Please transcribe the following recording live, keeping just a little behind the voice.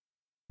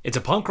It's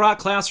a Punk Rock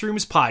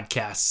Classrooms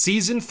podcast,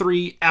 Season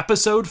 3,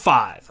 Episode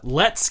 5.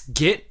 Let's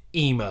get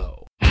emo.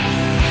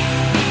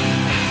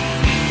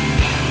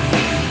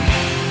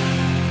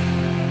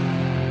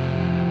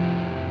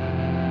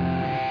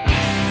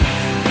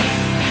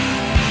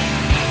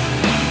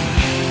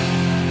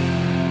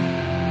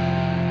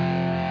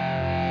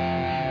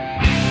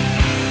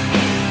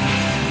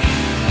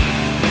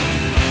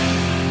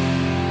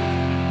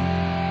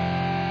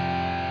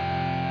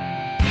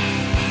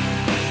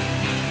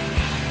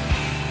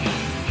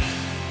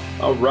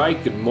 All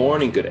right, good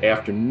morning, good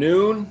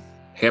afternoon,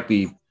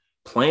 happy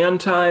plan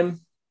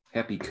time,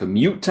 happy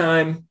commute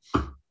time.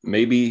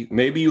 Maybe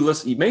you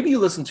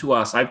listen to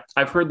us.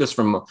 I've heard this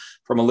from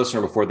a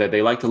listener before that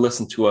they like to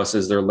listen to us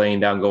as they're laying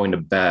down going to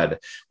bed,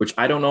 which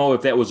I don't know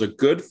if that was a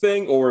good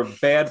thing or a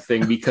bad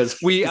thing because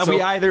we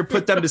either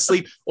put them to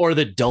sleep or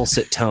the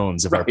dulcet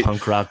tones of our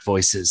punk rock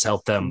voices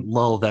help them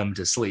lull them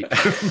to sleep.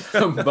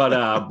 but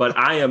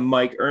I am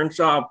Mike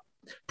Earnshaw,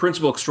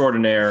 principal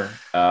extraordinaire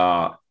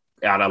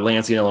out of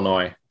Lansing,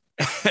 Illinois.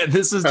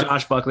 This is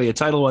Josh Buckley, a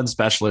Title I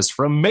specialist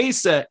from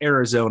Mesa,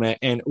 Arizona,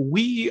 and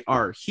we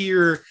are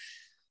here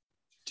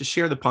to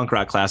share the Punk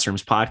Rock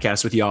Classrooms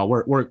podcast with y'all.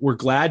 We're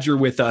glad you're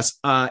with us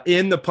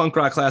in the Punk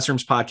Rock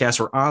Classrooms podcast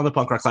or on the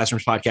Punk Rock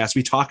Classrooms podcast.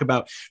 We talk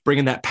about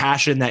bringing that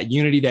passion, that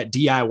unity, that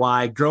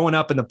DIY, growing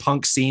up in the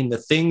punk scene, the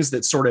things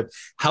that sort of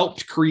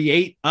helped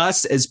create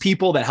us as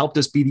people, that helped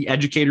us be the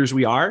educators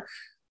we are.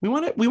 We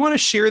want to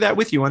share that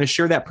with you. We want to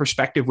share that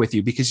perspective with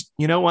you because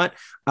you know what?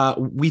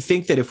 We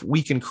think that if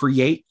we can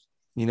create,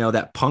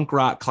 that punk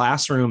rock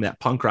classroom, that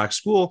punk rock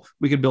school,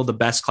 we can build the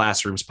best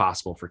classrooms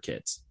possible for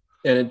kids.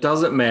 And it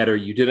doesn't matter.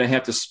 You didn't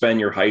have to spend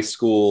your high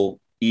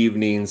school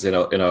evenings in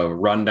a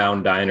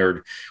rundown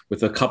diner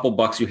with a couple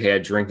bucks you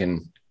had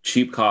drinking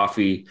cheap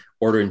coffee,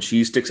 ordering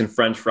cheese sticks and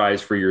French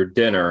fries for your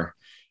dinner.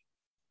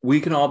 We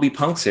can all be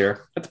punks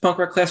here at the Punk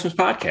Rock Classrooms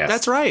podcast.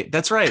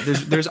 That's right.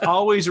 There's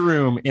always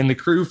room in the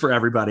crew for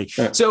everybody.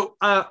 So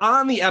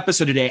on the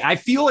episode today, I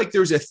feel like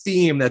there's a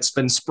theme that's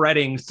been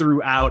spreading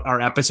throughout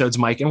our episodes,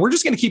 Mike, and we're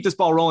just going to keep this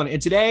ball rolling.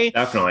 And today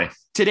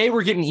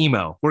we're getting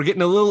emo. We're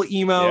getting a little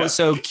emo. Yeah.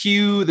 So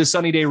cue the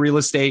Sunny Day Real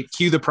Estate,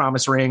 cue the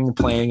Promise Ring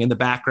playing in the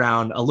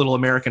background, a little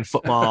American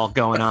football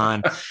going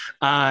on.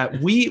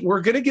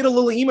 We're going to get a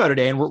little emo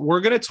today, and we're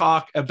going to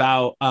talk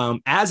about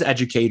as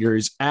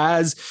educators,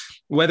 as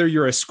whether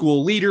you're a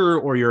school leader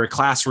or you're a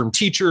classroom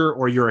teacher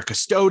or you're a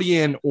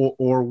custodian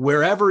or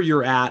wherever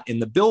you're at in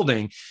the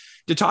building,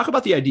 to talk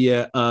about the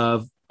idea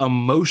of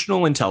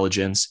emotional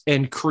intelligence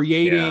and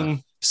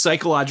creating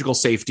psychological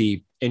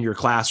safety in your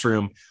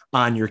classroom,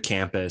 on your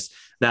campus,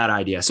 that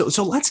idea.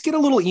 So let's get a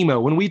little emo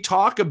when we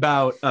talk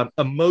about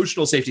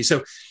emotional safety.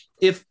 So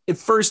if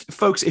first,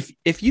 folks,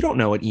 if you don't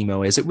know what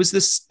emo is, it was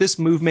this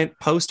movement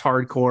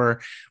post-hardcore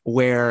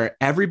where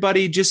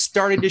everybody just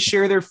started to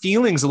share their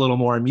feelings a little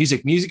more in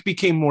music. Music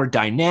became more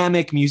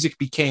dynamic. Music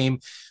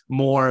became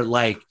more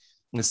like,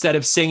 instead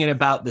of singing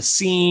about the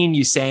scene,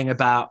 you sang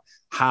about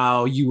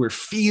how you were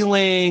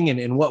feeling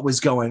and what was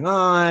going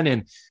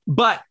on.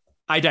 But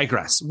I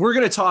digress. We're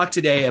going to talk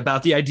today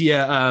about the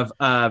idea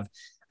of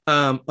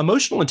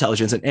emotional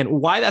intelligence and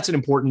why that's an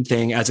important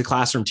thing as a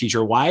classroom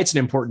teacher, why it's an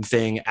important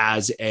thing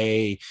as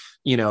a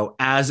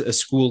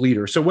school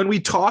leader. So when we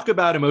talk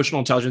about emotional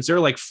intelligence, there are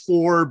like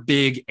 4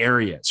 big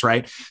areas,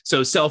 right?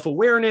 So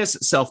self-awareness,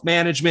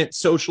 self-management,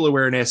 social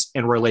awareness,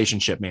 and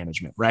relationship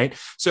management, right?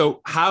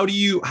 So how are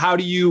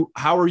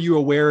you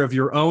aware of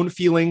your own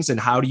feelings and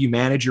how do you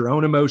manage your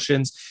own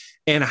emotions?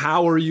 And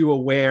how are you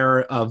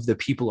aware of the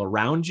people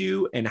around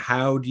you? And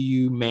how do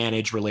you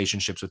manage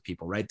relationships with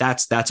people, right?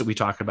 That's what we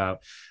talk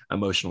about,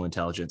 emotional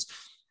intelligence.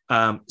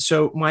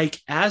 So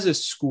Mike, as a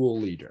school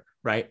leader,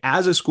 right?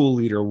 As a school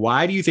leader,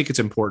 why do you think it's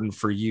important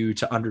for you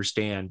to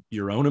understand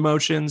your own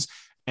emotions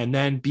and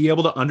then be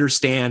able to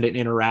understand and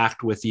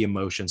interact with the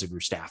emotions of your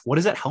staff? What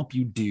does that help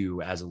you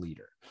do as a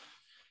leader?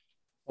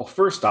 Well,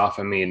 first off,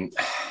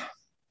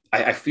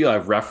 I feel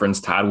I've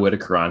referenced Todd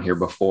Whitaker on here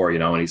before,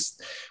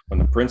 when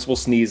the principal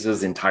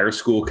sneezes, the entire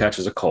school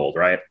catches a cold,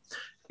 right?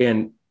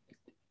 And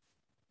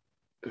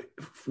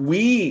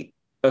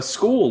a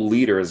school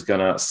leader is going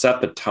to set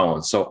the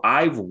tone. So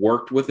I've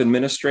worked with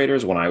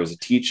administrators when I was a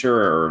teacher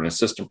or an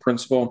assistant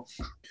principal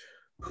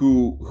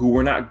who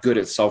were not good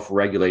at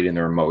self-regulating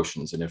their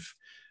emotions. And if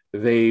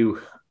they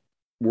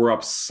were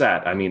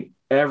upset,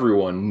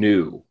 everyone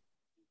knew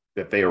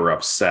that they were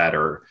upset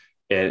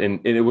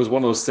and it was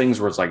one of those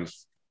things where it's like,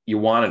 you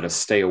wanted to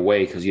stay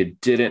away because you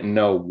didn't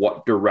know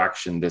what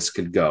direction this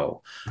could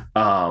go.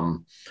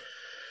 And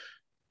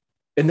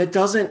that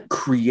doesn't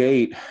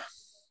create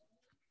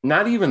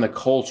not even the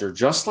culture,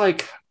 just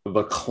like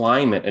the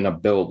climate in a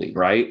building,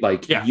 right?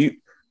 Like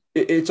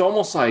it's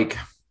almost like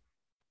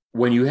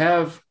when you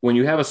have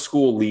a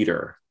school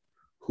leader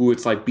who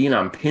it's like being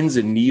on pins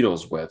and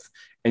needles with,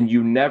 and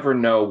you never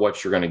know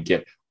what you're going to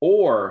get.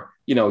 Or,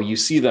 you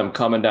see them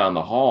coming down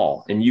the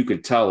hall and you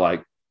could tell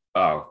like,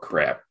 oh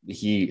crap,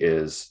 he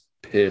is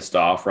pissed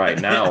off right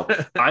now.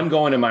 I'm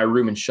going in my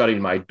room and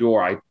shutting my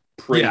door. I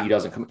pray he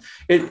doesn't come.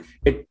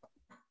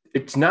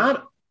 It's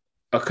not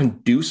a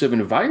conducive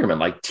environment.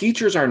 Like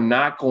teachers are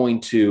not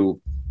going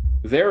to,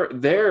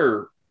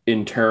 they're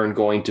in turn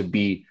going to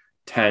be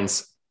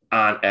tense,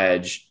 on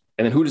edge.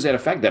 And then who does that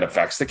affect? That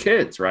affects the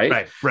kids,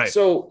 right? Right.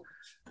 So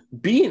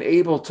being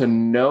able to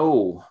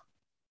know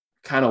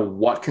kind of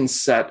what can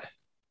set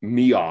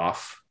me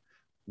off,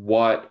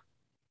 what,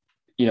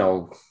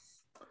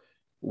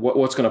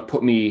 what's going to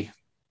put me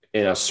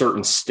in a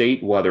certain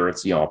state, whether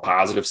it's, a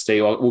positive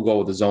state, we'll go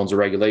with the zones of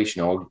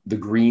regulation, the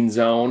green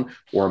zone,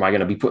 or am I going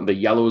to be put in the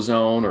yellow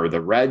zone or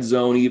the red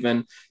zone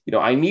even?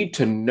 I need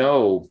to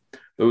know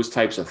those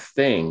types of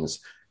things.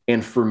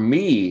 And for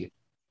me,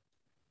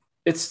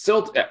 it's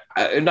still,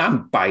 and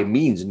I'm by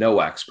means no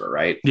expert,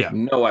 right? Yeah.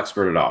 No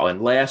expert at all.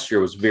 And last year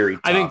was very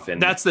tough. I think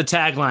that's the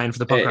tagline for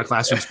the Punk Rock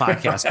Classrooms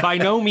podcast. By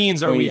no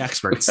means are we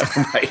experts.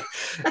 Right.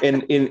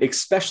 And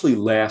especially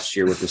last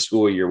year with the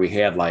school year, we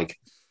had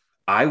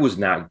I was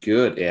not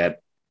good at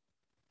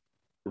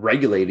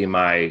regulating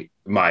my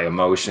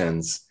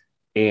emotions.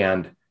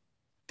 And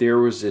there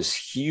was this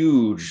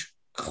huge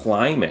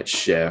climate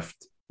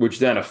shift, which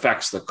then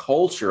affects the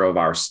culture of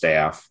our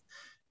staff,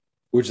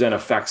 which then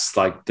affects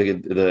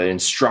the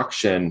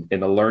instruction in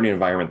the learning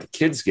environment the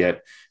kids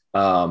get.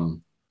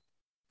 And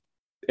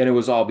it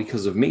was all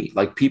because of me.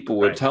 People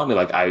would tell me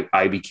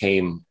I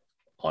became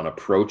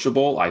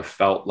unapproachable. I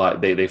felt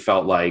like they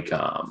felt like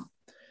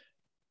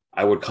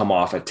I would come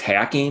off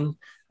attacking,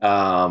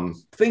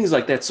 things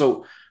like that.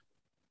 So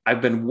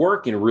I've been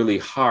working really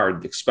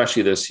hard,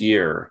 especially this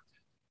year,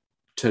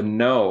 to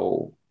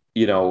know,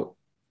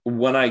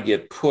 when I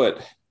get put,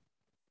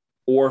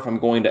 or if I'm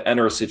going to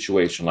enter a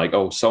situation like,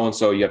 oh,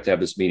 so-and-so, you have to have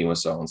this meeting with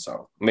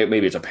so-and-so.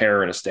 Maybe it's a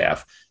parent, a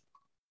staff,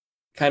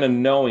 kind of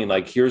knowing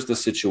here's the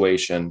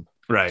situation,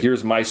 right?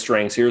 Here's my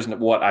strengths. Here's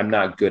what I'm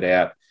not good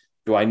at.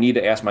 Do I need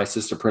to ask my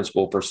assistant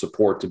principal for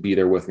support to be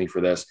there with me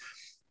for this?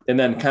 And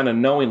then kind of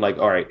knowing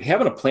all right,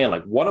 having a plan,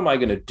 what am I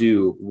going to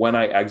do when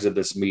I exit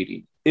this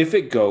meeting? If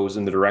it goes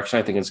in the direction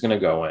I think it's going to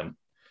go in,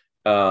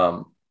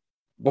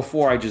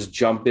 before I just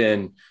jump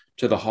in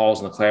to the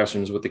halls and the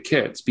classrooms with the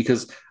kids,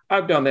 because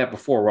I've done that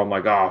before where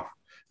I'm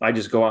I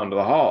just go out into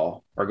the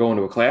hall or go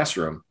into a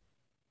classroom,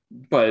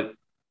 but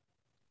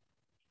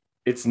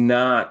it's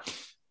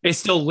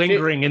still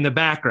lingering in the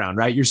background,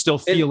 right? You're still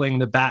feeling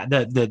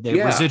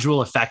the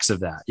residual effects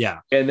of that. Yeah.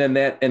 And then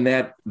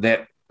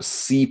that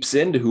seeps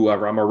into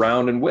whoever I'm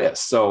around and with.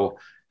 So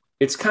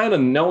it's kind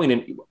of knowing,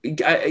 and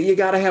you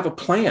got to have a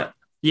plan.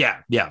 Yeah.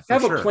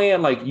 Have a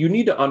plan. You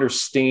need to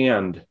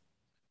understand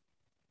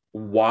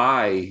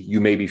why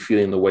you may be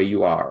feeling the way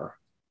you are.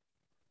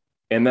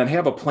 And then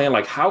have a plan,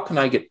 how can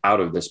I get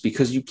out of this?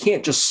 Because you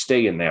can't just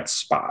stay in that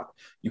spot.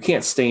 You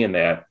can't stay in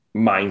that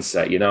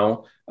mindset,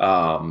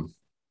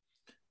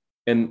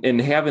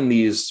 and having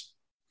these,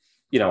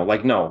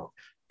 no,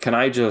 can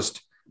I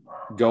just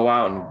go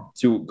out and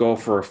go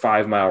for a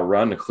 5-mile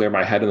run to clear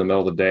my head in the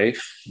middle of the day?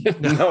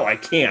 No, I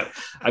can't.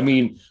 I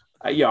mean,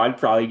 I'd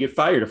probably get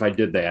fired if I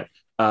did that.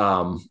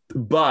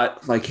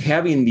 But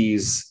having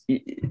these,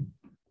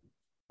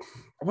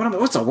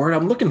 what's the word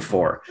I'm looking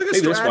for? Maybe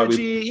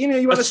strategy.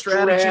 You want a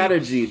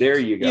strategy. There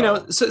you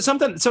go. So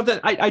something.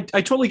 I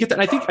totally get that.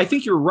 And I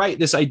think you're right.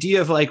 This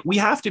idea of we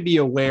have to be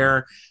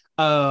aware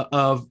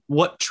of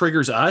what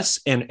triggers us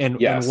and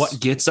what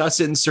gets us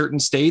in certain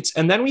states,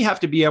 and then we have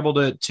to be able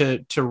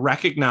to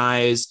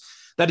recognize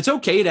that it's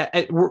okay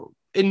to.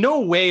 In no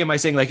way am I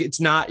saying it's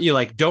not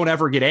don't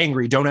ever get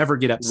angry, don't ever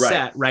get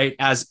upset, right?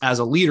 As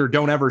a leader,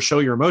 don't ever show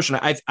your emotion.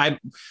 I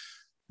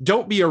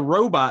don't be a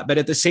robot, but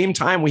at the same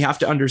time, we have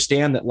to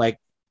understand that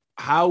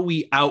how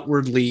we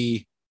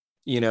outwardly,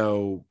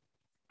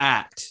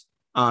 act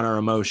on our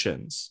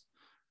emotions,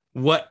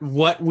 what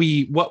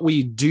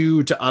we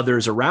do to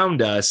others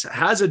around us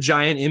has a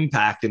giant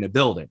impact in a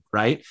building,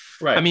 right?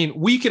 Right. I mean,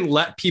 we can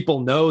let people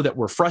know that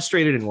we're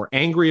frustrated and we're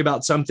angry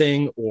about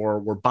something or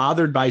we're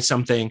bothered by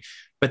something,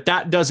 but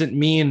that doesn't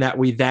mean that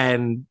we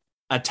then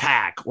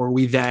attack or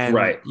we then,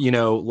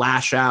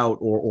 lash out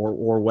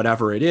or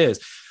whatever it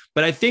is.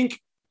 But I think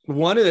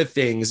one of the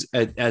things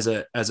as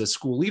a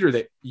school leader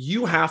that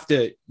you have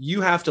to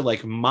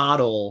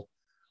model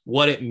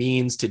what it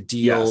means to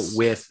deal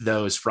with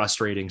those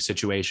frustrating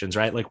situations,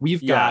 right?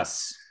 We've got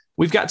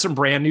some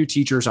brand new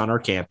teachers on our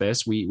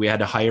campus. We had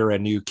to hire a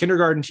new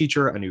kindergarten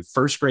teacher, a new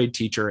first grade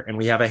teacher, and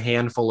we have a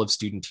handful of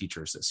student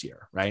teachers this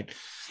year, right?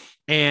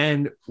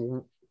 And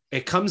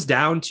it comes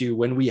down to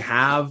when we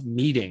have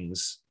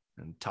meetings,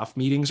 and tough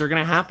meetings are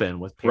going to happen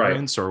with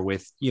parents or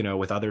with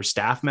other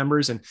staff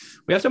members. And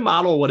we have to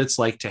model what it's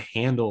like to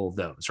handle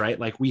those, right?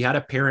 We had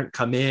a parent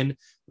come in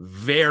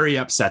very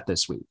upset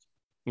this week,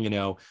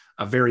 a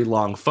very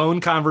long phone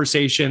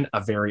conversation,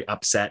 a very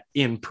upset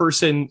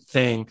in-person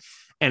thing.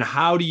 And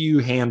how do you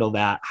handle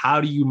that?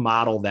 How do you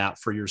model that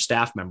for your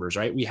staff members,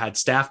 right? We had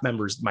staff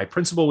members, my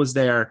principal was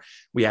there.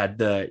 We had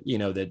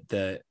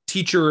the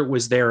teacher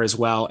was there as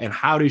well. And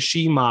how does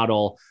she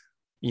model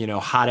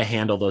how to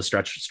handle those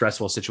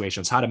stressful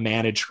situations, how to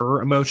manage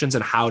her emotions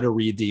and how to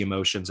read the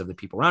emotions of the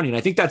people around you. And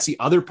I think that's the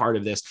other part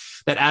of this,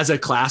 that as a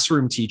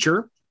classroom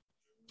teacher,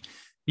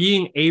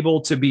 being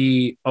able to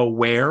be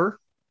aware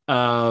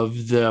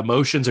of the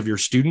emotions of your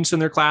students in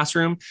their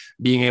classroom,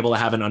 being able to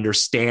have an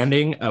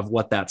understanding of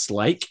what that's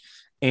like,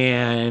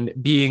 and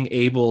being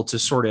able to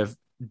sort of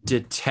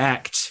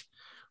detect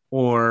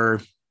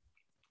or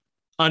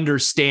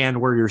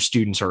understand where your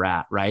students are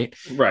at. Right.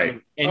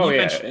 Right.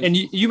 And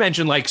you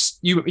mentioned like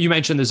you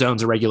mentioned the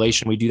zones of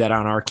regulation. We do that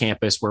on our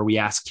campus where we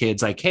ask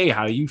kids like, hey,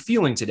 how are you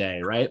feeling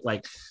today? Right.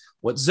 Like,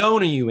 what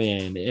zone are you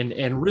in?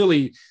 And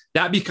really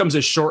that becomes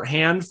a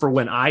shorthand for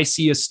when I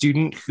see a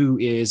student who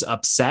is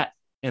upset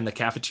in the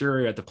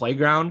cafeteria or at the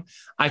playground,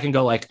 I can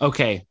go like,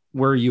 okay,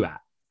 where are you at?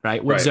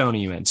 Right. What zone are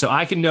you in? So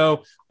I can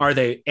know, are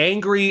they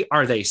angry?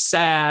 Are they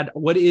sad?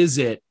 What is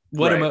it?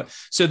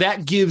 So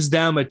that gives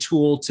them a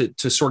tool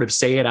to sort of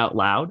say it out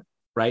loud,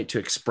 right? To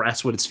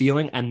express what it's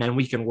feeling. And then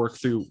we can work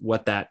through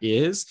what that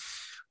is.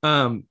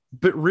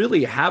 But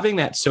really having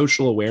that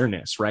social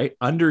awareness, right?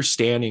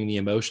 Understanding the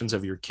emotions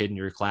of your kid in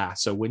your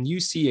class. So when you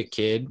see a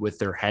kid with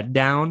their head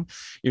down,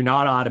 you're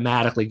not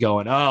automatically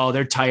going, oh,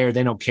 they're tired.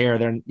 They don't care.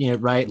 They're,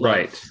 right.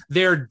 Like,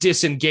 they're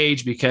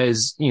disengaged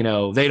because, they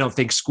don't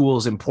think school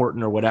is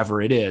important or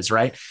whatever it is.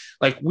 Right.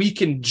 Like, we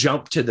can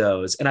jump to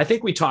those. And I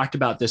think we talked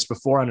about this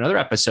before on another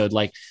episode,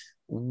 like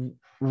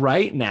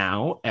right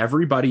now,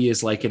 everybody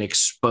is like an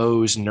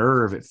exposed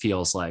nerve. It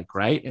feels like,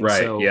 right. And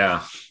so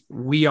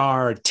we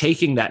are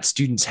taking that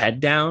student's head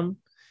down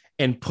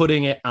and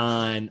putting it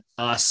on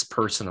us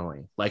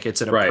personally. Like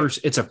it's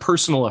a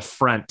personal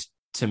affront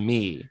to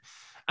me,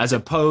 as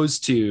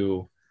opposed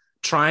to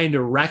trying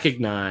to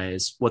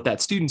recognize what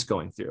that student's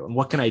going through and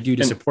what can I do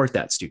to support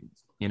that student,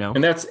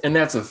 And that's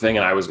the thing.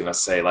 And I was going to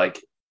say, like,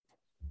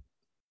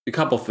 a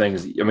couple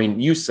things. I mean,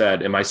 you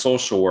said, and my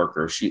social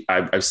worker,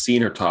 I've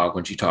seen her talk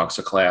when she talks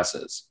to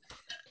classes.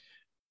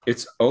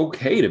 It's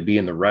okay to be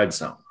in the red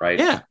zone, right?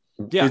 Yeah.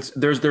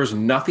 There's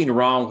nothing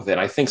wrong with it.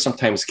 I think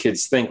sometimes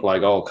kids think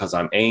like, oh, because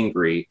I'm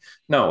angry.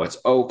 No, it's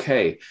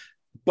okay.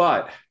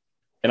 But,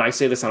 and I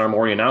say this on our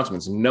morning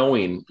announcements,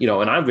 knowing,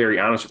 and I'm very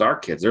honest with our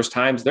kids.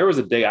 There was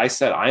a day I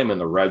said, I am in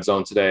the red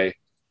zone today,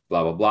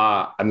 blah, blah,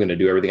 blah. I'm going to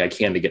do everything I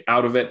can to get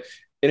out of it.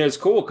 And it's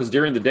cool because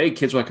during the day,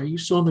 kids were like, are you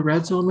still in the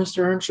red zone, Mr.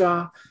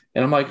 Earnshaw?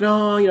 And I'm like,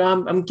 no,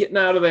 I'm getting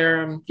out of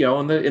there. I'm,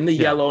 in the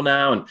yellow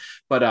now.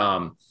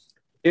 But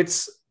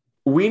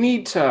we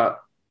need to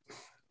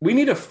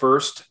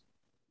first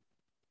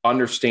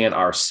understand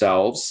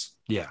ourselves.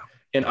 Yeah.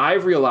 And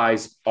I've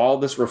realized all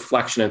this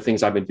reflection and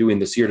things I've been doing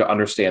this year to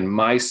understand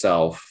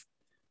myself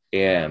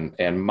and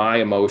my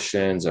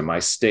emotions and my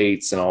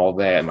states and all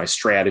that and my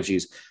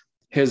strategies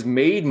has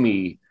made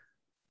me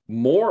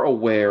more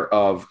aware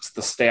of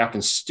the staff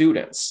and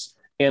students.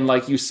 And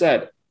like you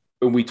said,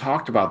 when we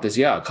talked about this,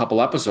 a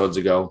couple episodes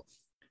ago,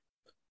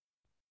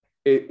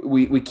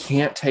 we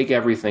can't take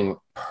everything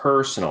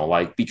personal,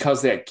 like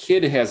because that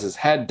kid has his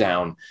head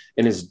down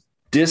and is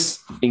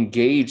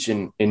disengaged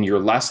in your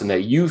lesson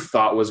that you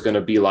thought was going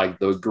to be like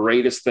the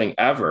greatest thing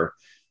ever.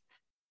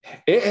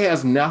 It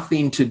has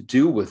nothing to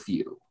do with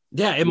you.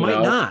 Yeah, it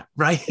might not,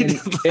 right? And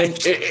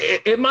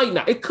it might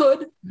not. It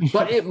could,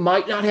 but it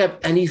might not have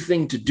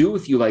anything to do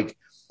with you. Like,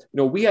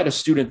 we had a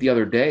student the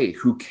other day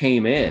who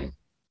came in,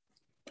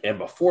 and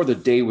before the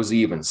day was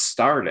even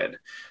started,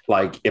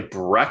 like at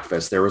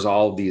breakfast, there was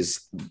all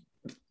these,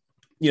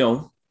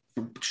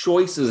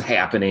 choices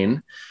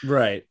happening.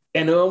 Right.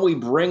 And when we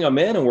bring him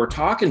in and we're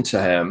talking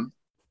to him,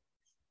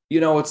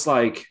 it's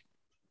like,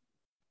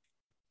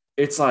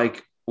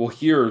 well,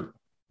 here,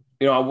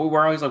 we're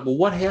always like, well,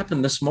 what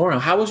happened this morning?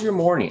 How was your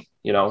morning?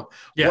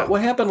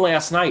 What happened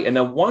last night? And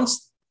then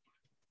once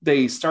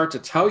they start to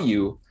tell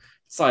you,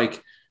 it's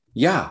like,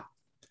 yeah,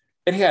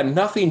 it had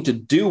nothing to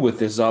do with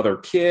this other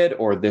kid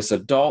or this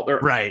adult.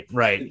 Right.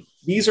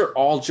 These are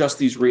all just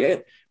these. We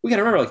got to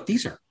remember, like,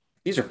 these are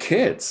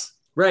kids.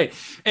 Right.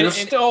 And they're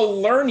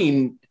still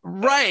learning.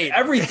 Right.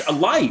 Every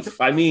life.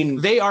 I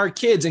mean, they are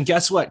kids. And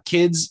guess what?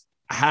 Kids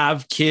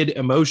have kid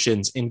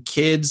emotions, and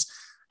kids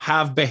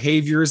have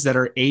behaviors that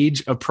are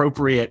age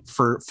appropriate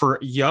for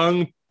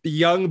young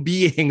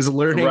beings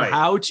learning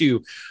how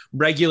to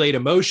regulate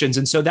emotions.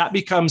 And so that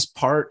becomes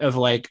part of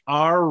like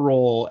our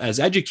role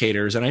as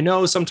educators. And I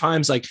know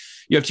sometimes like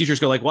you have teachers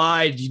go like,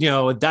 why,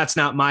 that's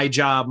not my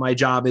job. My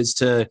job is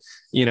to,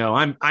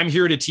 I'm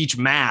here to teach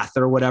math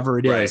or whatever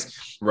it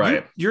is.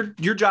 Right. Your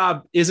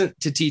job isn't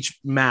to teach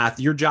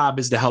math. Your job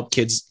is to help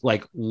kids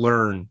like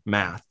learn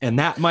math. And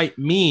that might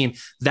mean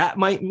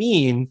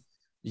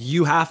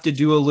you have to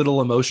do a little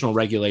emotional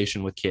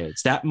regulation with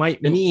kids. That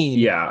might mean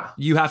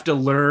you have to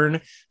learn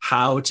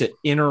how to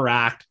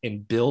interact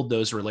and build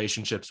those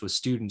relationships with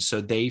students so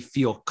they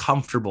feel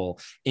comfortable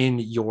in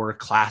your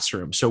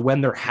classroom. So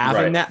when they're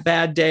having that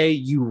bad day,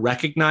 you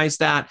recognize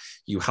that,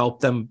 you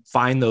help them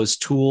find those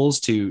tools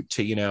to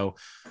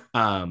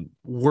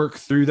work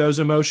through those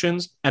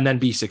emotions and then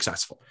be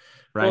successful.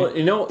 Right.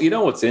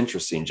 Well, what's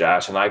interesting,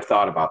 Josh, and I've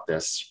thought about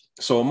this.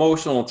 So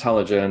emotional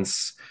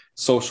intelligence,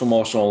 social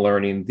emotional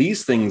learning,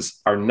 these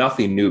things are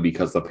nothing new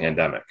because of the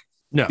pandemic.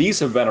 No, these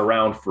have been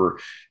around for,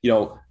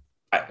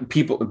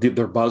 people,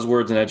 they're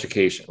buzzwords in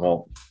education.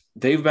 Well,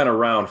 they've been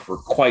around for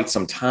quite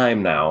some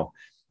time now.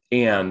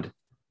 And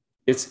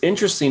it's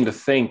interesting to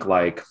think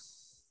like,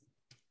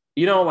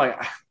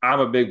 like I'm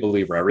a big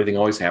believer. Everything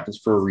always happens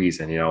for a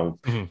reason,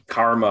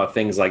 karma,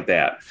 things like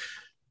that.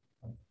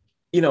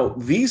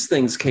 These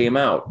things came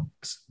out,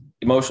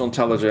 emotional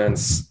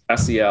intelligence,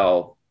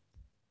 SEL.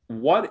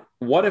 What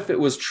if it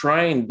was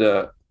trying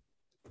to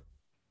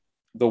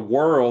the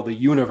world, the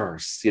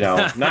universe,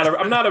 I'm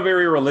not a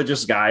very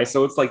religious guy.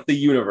 So it's like the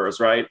universe,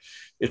 right?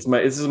 This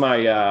is my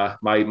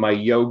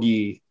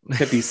yogi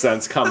hippie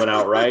sense coming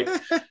out, right?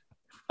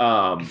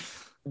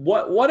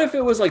 What if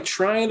it was like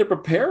trying to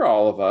prepare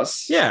all of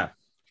us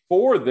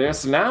for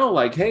this now?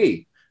 Like,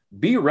 hey,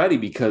 be ready,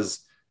 because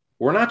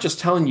we're not just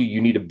telling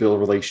you need to build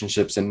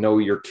relationships and know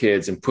your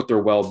kids and put their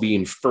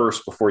well-being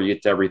first before you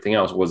get to everything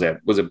else. Was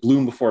it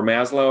Bloom before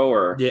Maslow,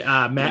 or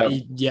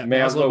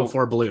Maslow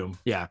before Bloom?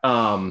 Yeah.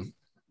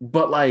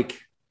 But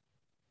like,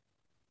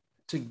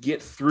 to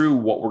get through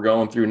what we're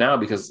going through now,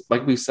 because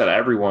like we said,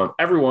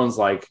 everyone's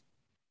like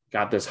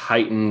got this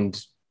heightened,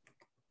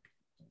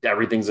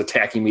 everything's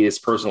attacking me, this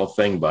personal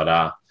thing.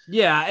 But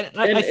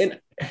and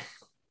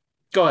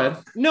go ahead.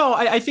 No,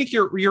 I think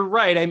you're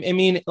right. I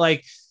mean,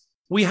 like,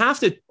 we have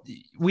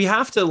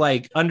to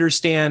like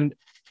understand,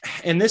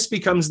 and this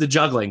becomes the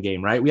juggling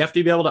game, right? We have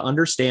to be able to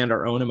understand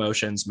our own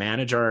emotions,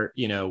 manage our,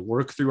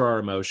 work through our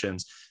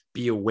emotions,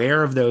 be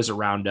aware of those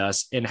around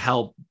us, and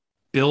help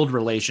build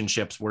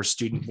relationships where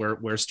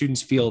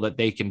students feel that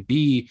they can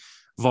be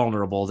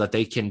vulnerable, that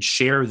they can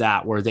share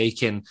that, where they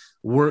can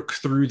work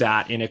through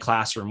that in a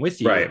classroom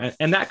with you. Right.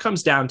 And that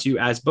comes down to,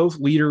 as both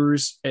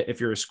leaders, if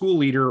you're a school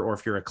leader or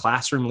if you're a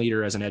classroom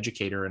leader as an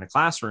educator in a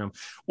classroom,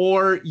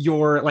 or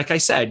you're, like I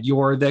said,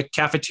 you're the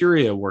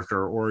cafeteria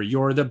worker or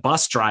you're the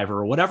bus driver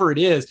or whatever it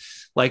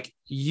is, like,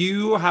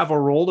 you have a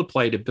role to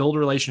play to build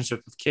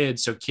relationships with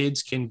kids, so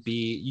kids can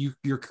be,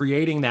 you're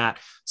creating that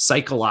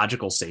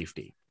psychological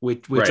safety,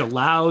 which right.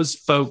 allows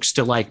folks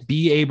to like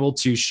be able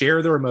to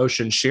share their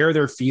emotions, share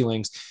their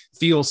feelings,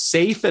 feel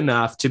safe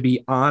enough to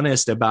be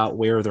honest about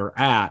where they're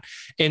at.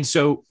 And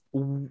so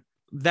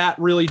that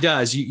really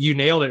does, you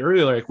nailed it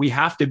earlier. Like, we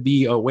have to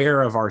be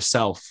aware of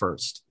ourselves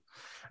first,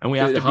 and we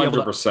have to 100%. Be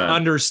able to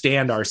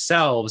understand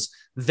ourselves.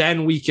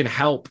 Then we can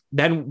help.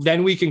 Then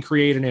we can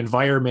create an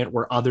environment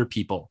where other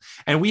people,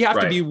 and we have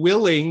right. to be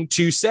willing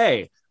to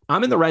say,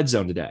 I'm in the red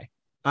zone today.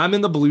 I'm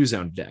in the blue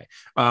zone today.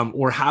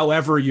 Or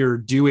however you're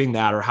doing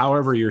that, or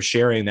however you're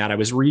sharing that. I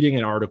was reading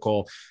an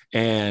article,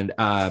 and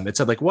it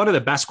said, like, one of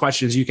the best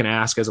questions you can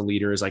ask as a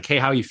leader is like, hey,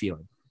 how are you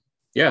feeling?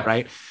 Yeah.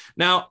 Right.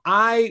 Now,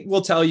 I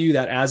will tell you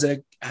that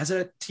as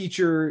a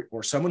teacher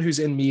or someone who's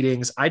in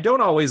meetings, I don't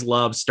always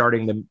love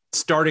starting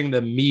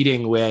the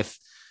meeting with,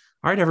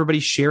 all right, everybody,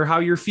 share how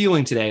you're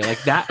feeling today.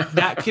 Like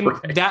that can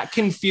right. that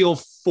can feel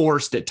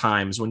forced at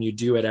times when you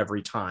do it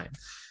every time.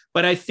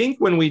 But I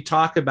think when we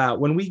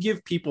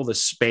give people the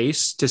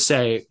space to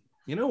say,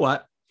 you know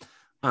what,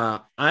 I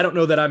don't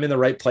know that I'm in the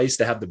right place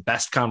to have the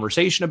best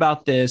conversation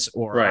about this,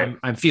 or right.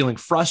 I'm feeling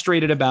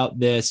frustrated about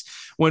this.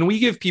 When we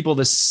give people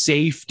the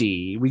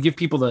safety, we give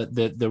people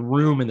the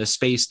room and the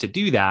space to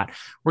do that,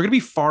 we're going to be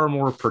far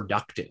more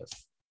productive.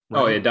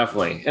 Right? Oh yeah,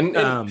 definitely.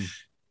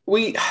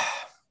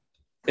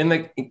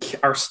 And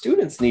our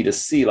students need to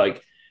see,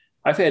 like,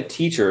 I've had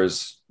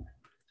teachers,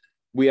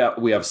 we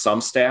have some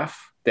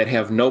staff that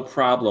have no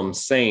problem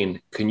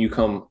saying, can you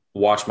come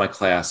watch my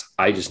class?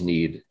 I just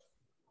need,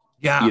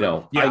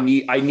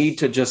 I need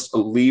to just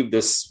leave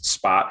this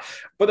spot.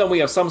 But then we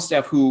have some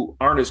staff who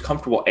aren't as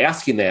comfortable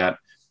asking that.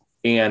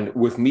 And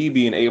with me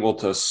being able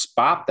to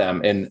spot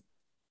them and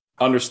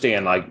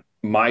understand, like,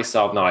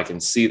 myself, now I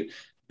can see,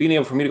 being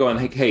able for me to go and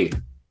like, hey,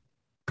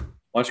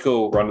 why don't you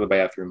go run to the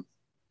bathroom,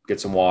 get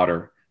some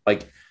water?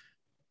 Like,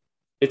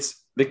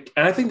 and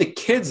I think the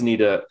kids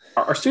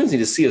our students need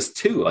to see us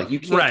too. Like, you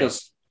can't right.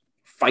 just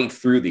fight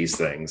through these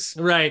things.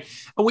 Right.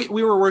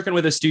 We were working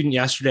with a student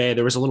yesterday.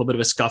 There was a little bit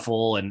of a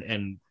scuffle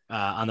and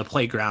on the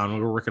playground,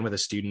 we were working with a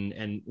student,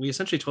 and we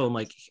essentially told him,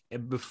 like,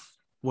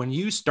 when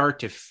you start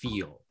to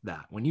feel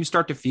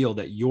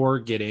that you're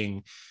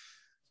getting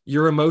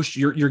your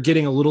emotion, you're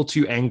getting a little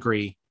too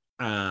angry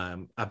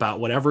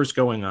about whatever's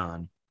going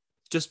on,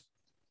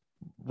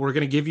 we're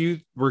going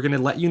to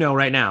let you know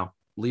right now,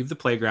 leave the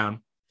playground,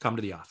 come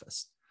to the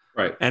office.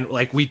 Right. And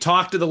like, we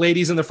talked to the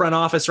ladies in the front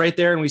office right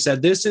there, and we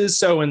said, this is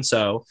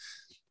so-and-so.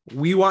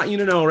 We want you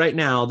to know right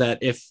now that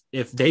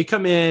if they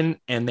come in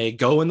and they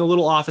go in the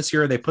little office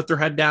here, they put their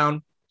head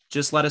down,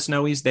 just let us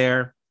know he's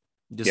there.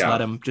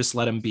 Let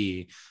him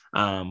be.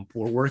 We're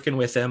working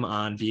with him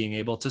on being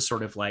able to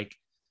sort of like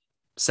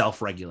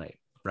self-regulate.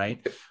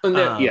 Right.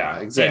 Yeah,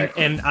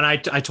 exactly. And I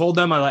told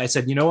them, I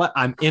said, you know what?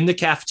 I'm in the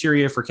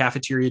cafeteria for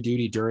cafeteria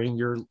duty during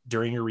your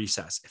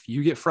recess. If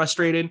you get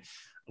frustrated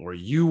or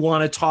you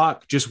want to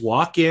talk, just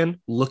walk in,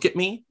 look at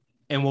me,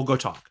 and we'll go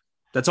talk.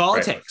 That's all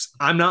right. It takes.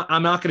 I'm not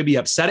going to be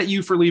upset at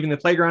you for leaving the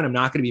playground. I'm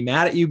not going to be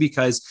mad at you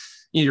because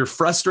you're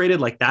frustrated.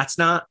 Like, that's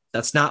not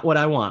what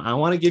I want. I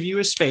want to give you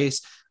a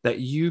space that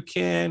you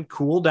can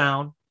cool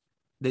down,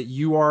 that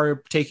you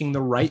are taking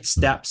the right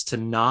steps to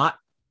not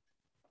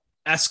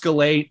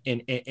escalate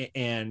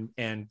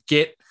and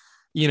get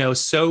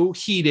so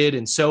heated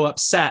and so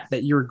upset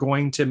that you're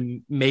going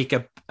to make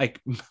a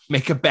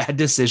bad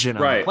decision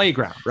on the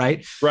playground.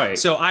 Right. Right.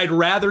 So I'd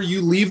rather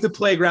you leave the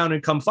playground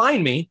and come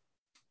find me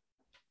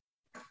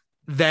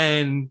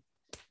than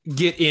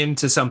get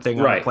into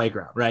something on the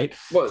playground. Right.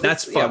 Well,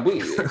 that's fun.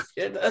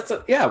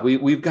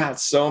 We've got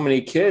so many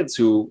kids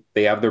who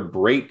they have their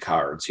break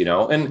cards,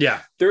 and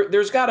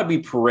there's got to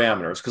be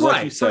parameters. Because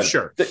like you said,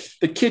 sure.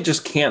 the kid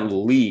just can't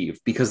leave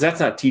because that's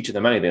not teaching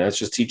them anything. That's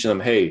just teaching them,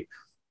 hey,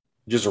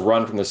 just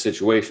run from the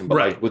situation. But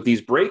like with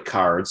these break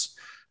cards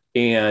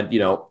and,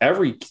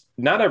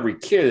 not every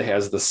kid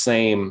has the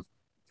same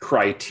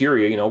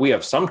criteria. We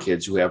have some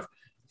kids who have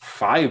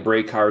 5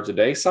 break cards a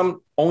day.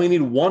 Some only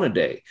need 1 a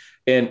day.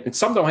 And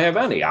some don't have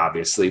any,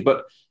 obviously,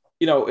 but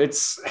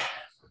it's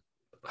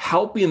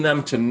helping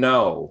them to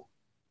know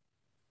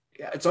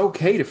it's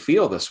okay to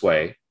feel this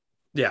way.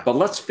 Yeah. But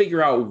let's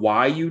figure out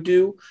why you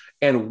do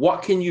and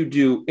what can you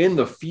do in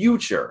the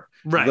future.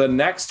 Right. The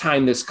next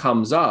time this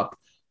comes up,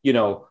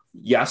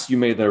 yes, you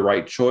made the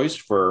right choice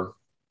for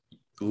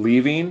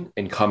leaving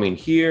and coming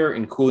here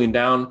and cooling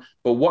down.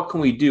 But what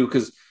can we do?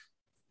 Because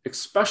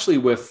especially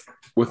with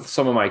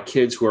some of my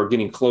kids who are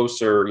getting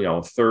closer,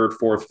 3rd,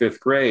 4th, 5th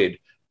grade,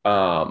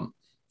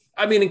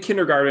 in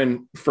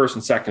kindergarten, 1st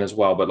and 2nd as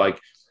well, but like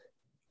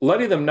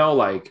letting them know,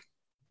 like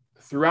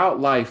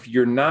throughout life,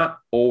 you're not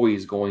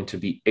always going to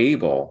be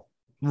able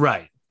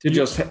to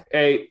just,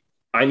 hey,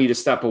 I need to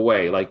step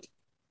away. Like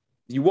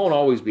you won't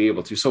always be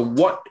able to. So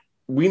what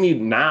we need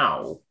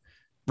now,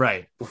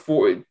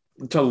 before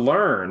to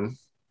learn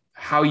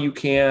how you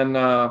can,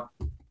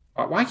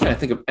 why can't I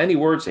think of any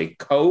words? Say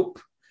cope.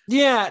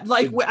 Yeah,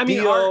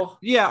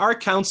 our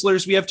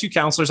counselors, we have 2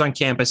 counselors on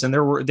campus, and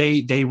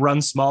they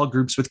run small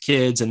groups with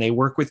kids and they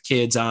work with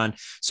kids on.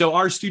 So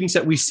our students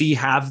that we see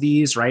have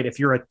these, right? If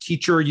you're a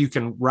teacher, you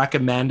can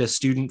recommend a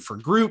student for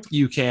group.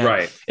 You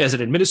can, as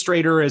an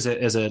administrator, as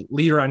a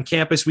leader on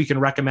campus, we can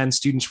recommend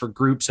students for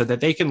group so that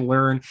they can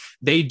learn.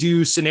 They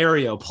do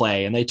scenario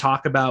play and they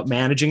talk about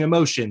managing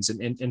emotions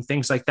and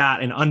things like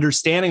that, and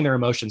understanding their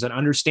emotions and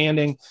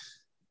understanding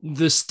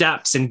the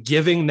steps and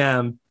giving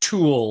them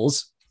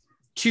tools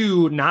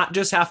to not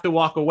just have to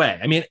walk away.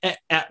 I mean,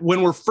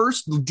 when we're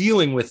first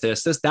dealing with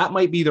this, that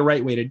might be the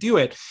right way to do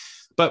it.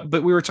 But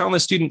we were telling the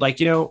student,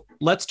 like,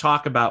 let's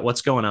talk about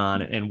what's going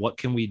on and what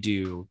can we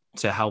do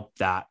to help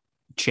that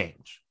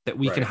change, that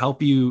we can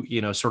help you,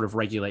 sort of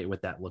regulate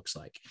what that looks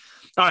like.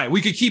 All right. We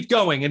could keep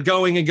going and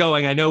going and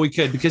going. I know we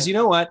could, because you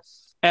know what?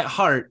 At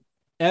heart,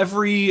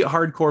 every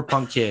hardcore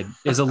punk kid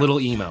is a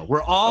little emo.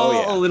 We're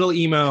all a little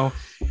emo.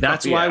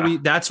 That's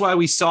why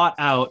we sought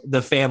out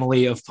the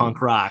family of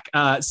punk rock.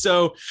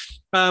 So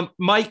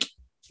Mike,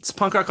 it's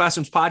Punk Rock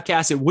Classrooms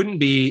podcast. It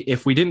wouldn't be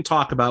if we didn't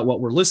talk about what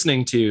we're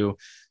listening to.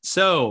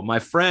 So my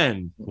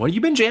friend, what have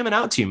you been jamming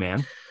out to,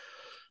 man?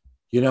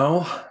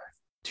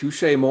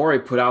 Touche Amore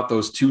put out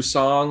those 2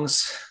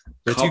 songs.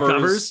 The 2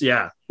 covers?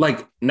 Yeah.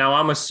 Like now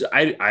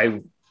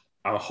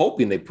I'm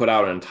hoping they put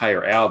out an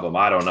entire album.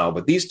 I don't know.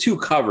 But these 2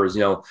 covers,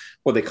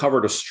 they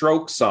covered a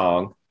Stroke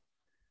song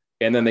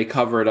and then they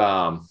covered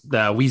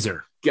the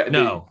Weezer.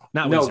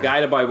 Not Weezer.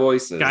 Guided by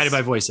Voices. Guided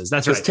by Voices.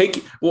 That's right.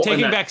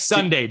 Taking Back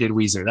Sunday did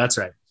Weezer. That's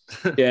right.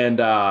 And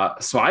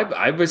so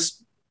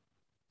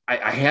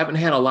I haven't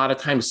had a lot of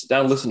time to sit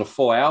down and listen to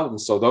full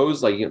albums. So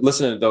those, like,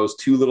 listening to those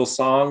 2 little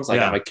songs,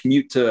 like on my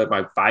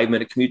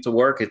 5-minute commute to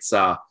work, it's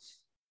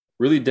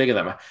really digging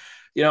them.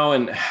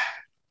 And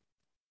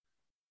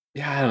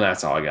yeah,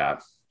 that's all I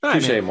got.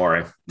 Touche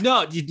Amore.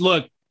 No,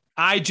 look,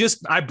 I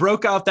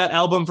broke out that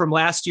album from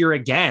last year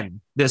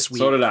again this week.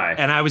 So did I.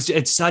 And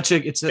it's such a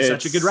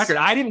good record.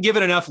 I didn't give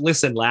it enough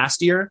listen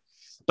last year,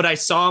 but I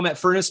saw him at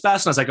Furnace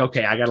Fest and I was like,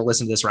 okay, I got to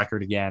listen to this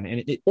record again.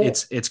 And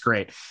it's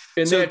great.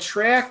 And that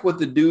track with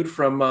the dude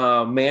from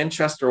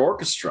Manchester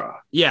Orchestra.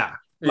 Yeah.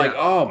 Like,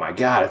 oh my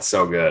God, it's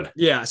so good.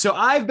 Yeah. So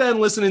I've been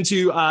listening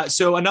to,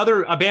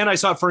 a band I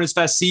saw at Furnace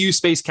Fest, See You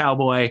Space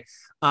Cowboy.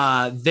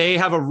 They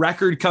have a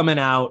record coming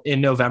out in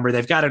November.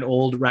 They've got an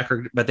old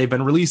record, but they've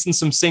been releasing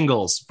some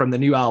singles from the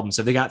new album.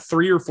 So they got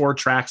 3 or 4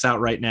 tracks out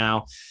right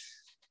now.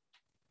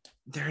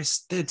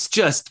 It's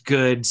just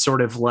good,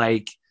 sort of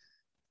like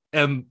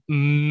a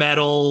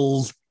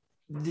metal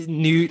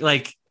new,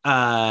 like,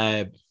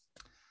 I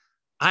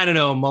don't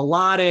know,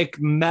 melodic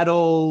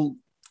metal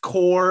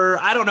core.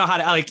 I don't know how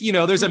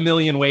to, there's a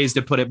million ways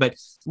to put it, but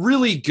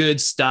really good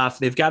stuff.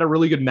 They've got a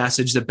really good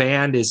message. The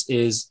band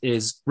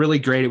is really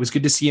great. It was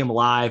good to see them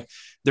live.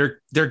 They're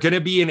going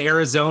to be in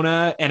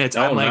Arizona, and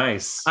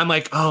nice. I'm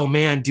like, oh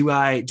man, do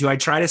I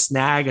try to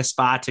snag a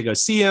spot to go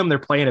see them? They're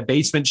playing a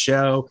basement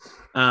show.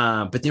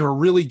 But they were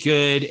really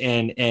good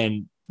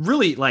and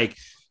really like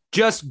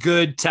just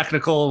good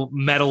technical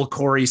metal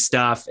core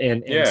stuff.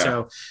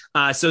 So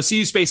See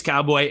You Space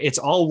Cowboy, it's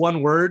all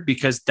one word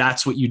because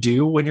that's what you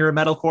do when you're a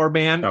metalcore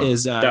band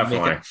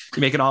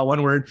make it all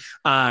one word.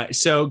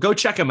 So go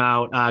check them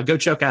out. Go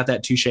check out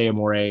that Touche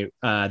Amore,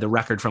 the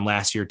record from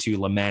last year too,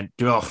 Lament.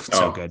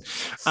 So good.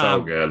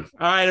 So good.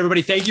 All right,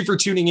 everybody. Thank you for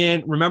tuning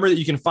in. Remember that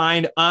you can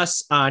find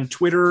us on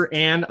Twitter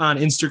and on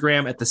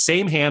Instagram at the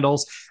same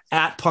handles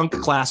at Punk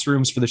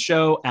Classrooms for the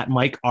show, at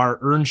Mike R.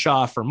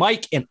 Earnshaw for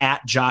Mike, and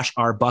at Josh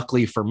R.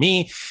 Buckley for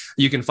me.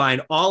 You can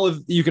find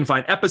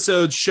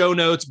episodes, show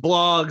notes,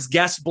 blogs,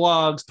 guest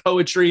blogs,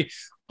 poetry.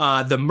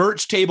 The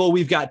merch table,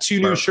 we've got 2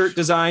 new shirt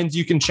designs.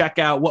 You can check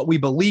out What We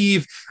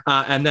Believe,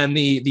 and then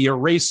the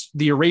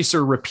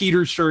Eraser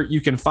Repeater shirt.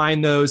 You can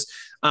find those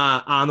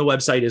on the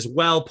website as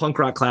well,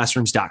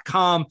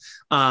 punkrockclassrooms.com.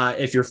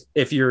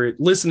 If you're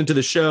listening to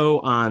the show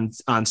on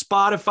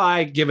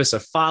Spotify, give us a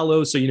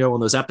follow so you know when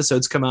those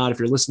episodes come out. If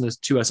you're listening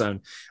to us on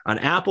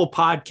Apple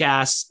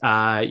Podcasts,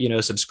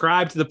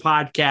 subscribe to the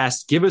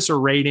podcast, give us a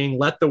rating,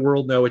 let the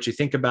world know what you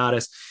think about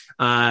us.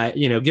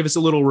 Give us a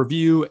little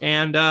review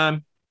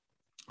and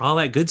all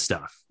that good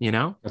stuff.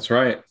 That's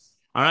right.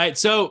 All right,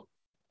 so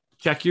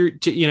check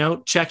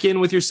in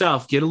with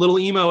yourself, get a little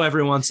emo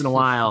every once in a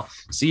while,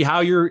 see how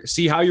your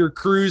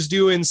crew's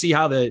doing, see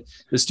how the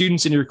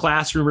students in your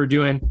classroom are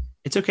doing.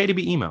 It's okay to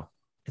be emo.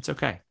 It's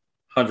okay.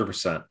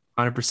 100%.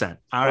 All right,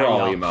 we're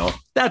all emo.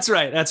 That's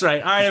right. All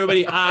right,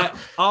 everybody.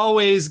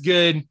 Always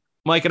good.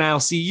 Mike and I will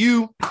see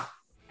you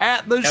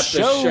at the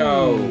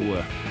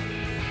show.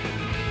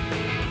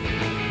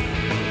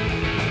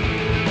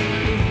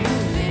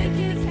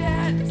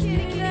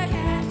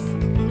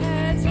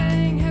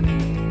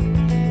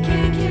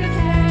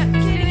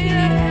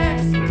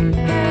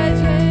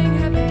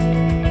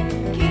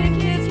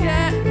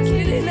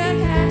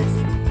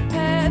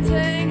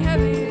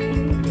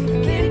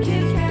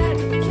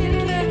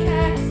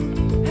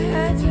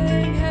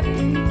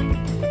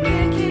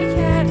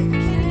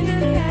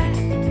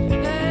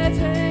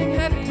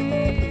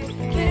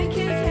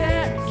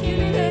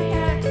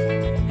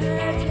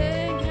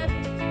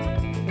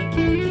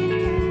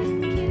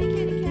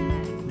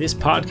 This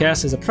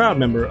podcast is a proud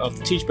member of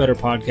the Teach Better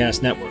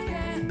Podcast Network.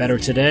 Better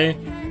today,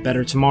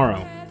 better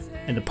tomorrow,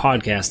 and the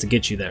podcast to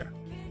get you there.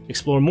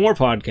 Explore more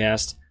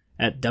podcasts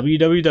at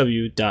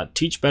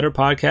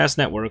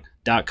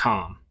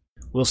www.teachbetterpodcastnetwork.com.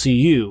 We'll see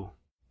you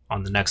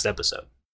on the next episode.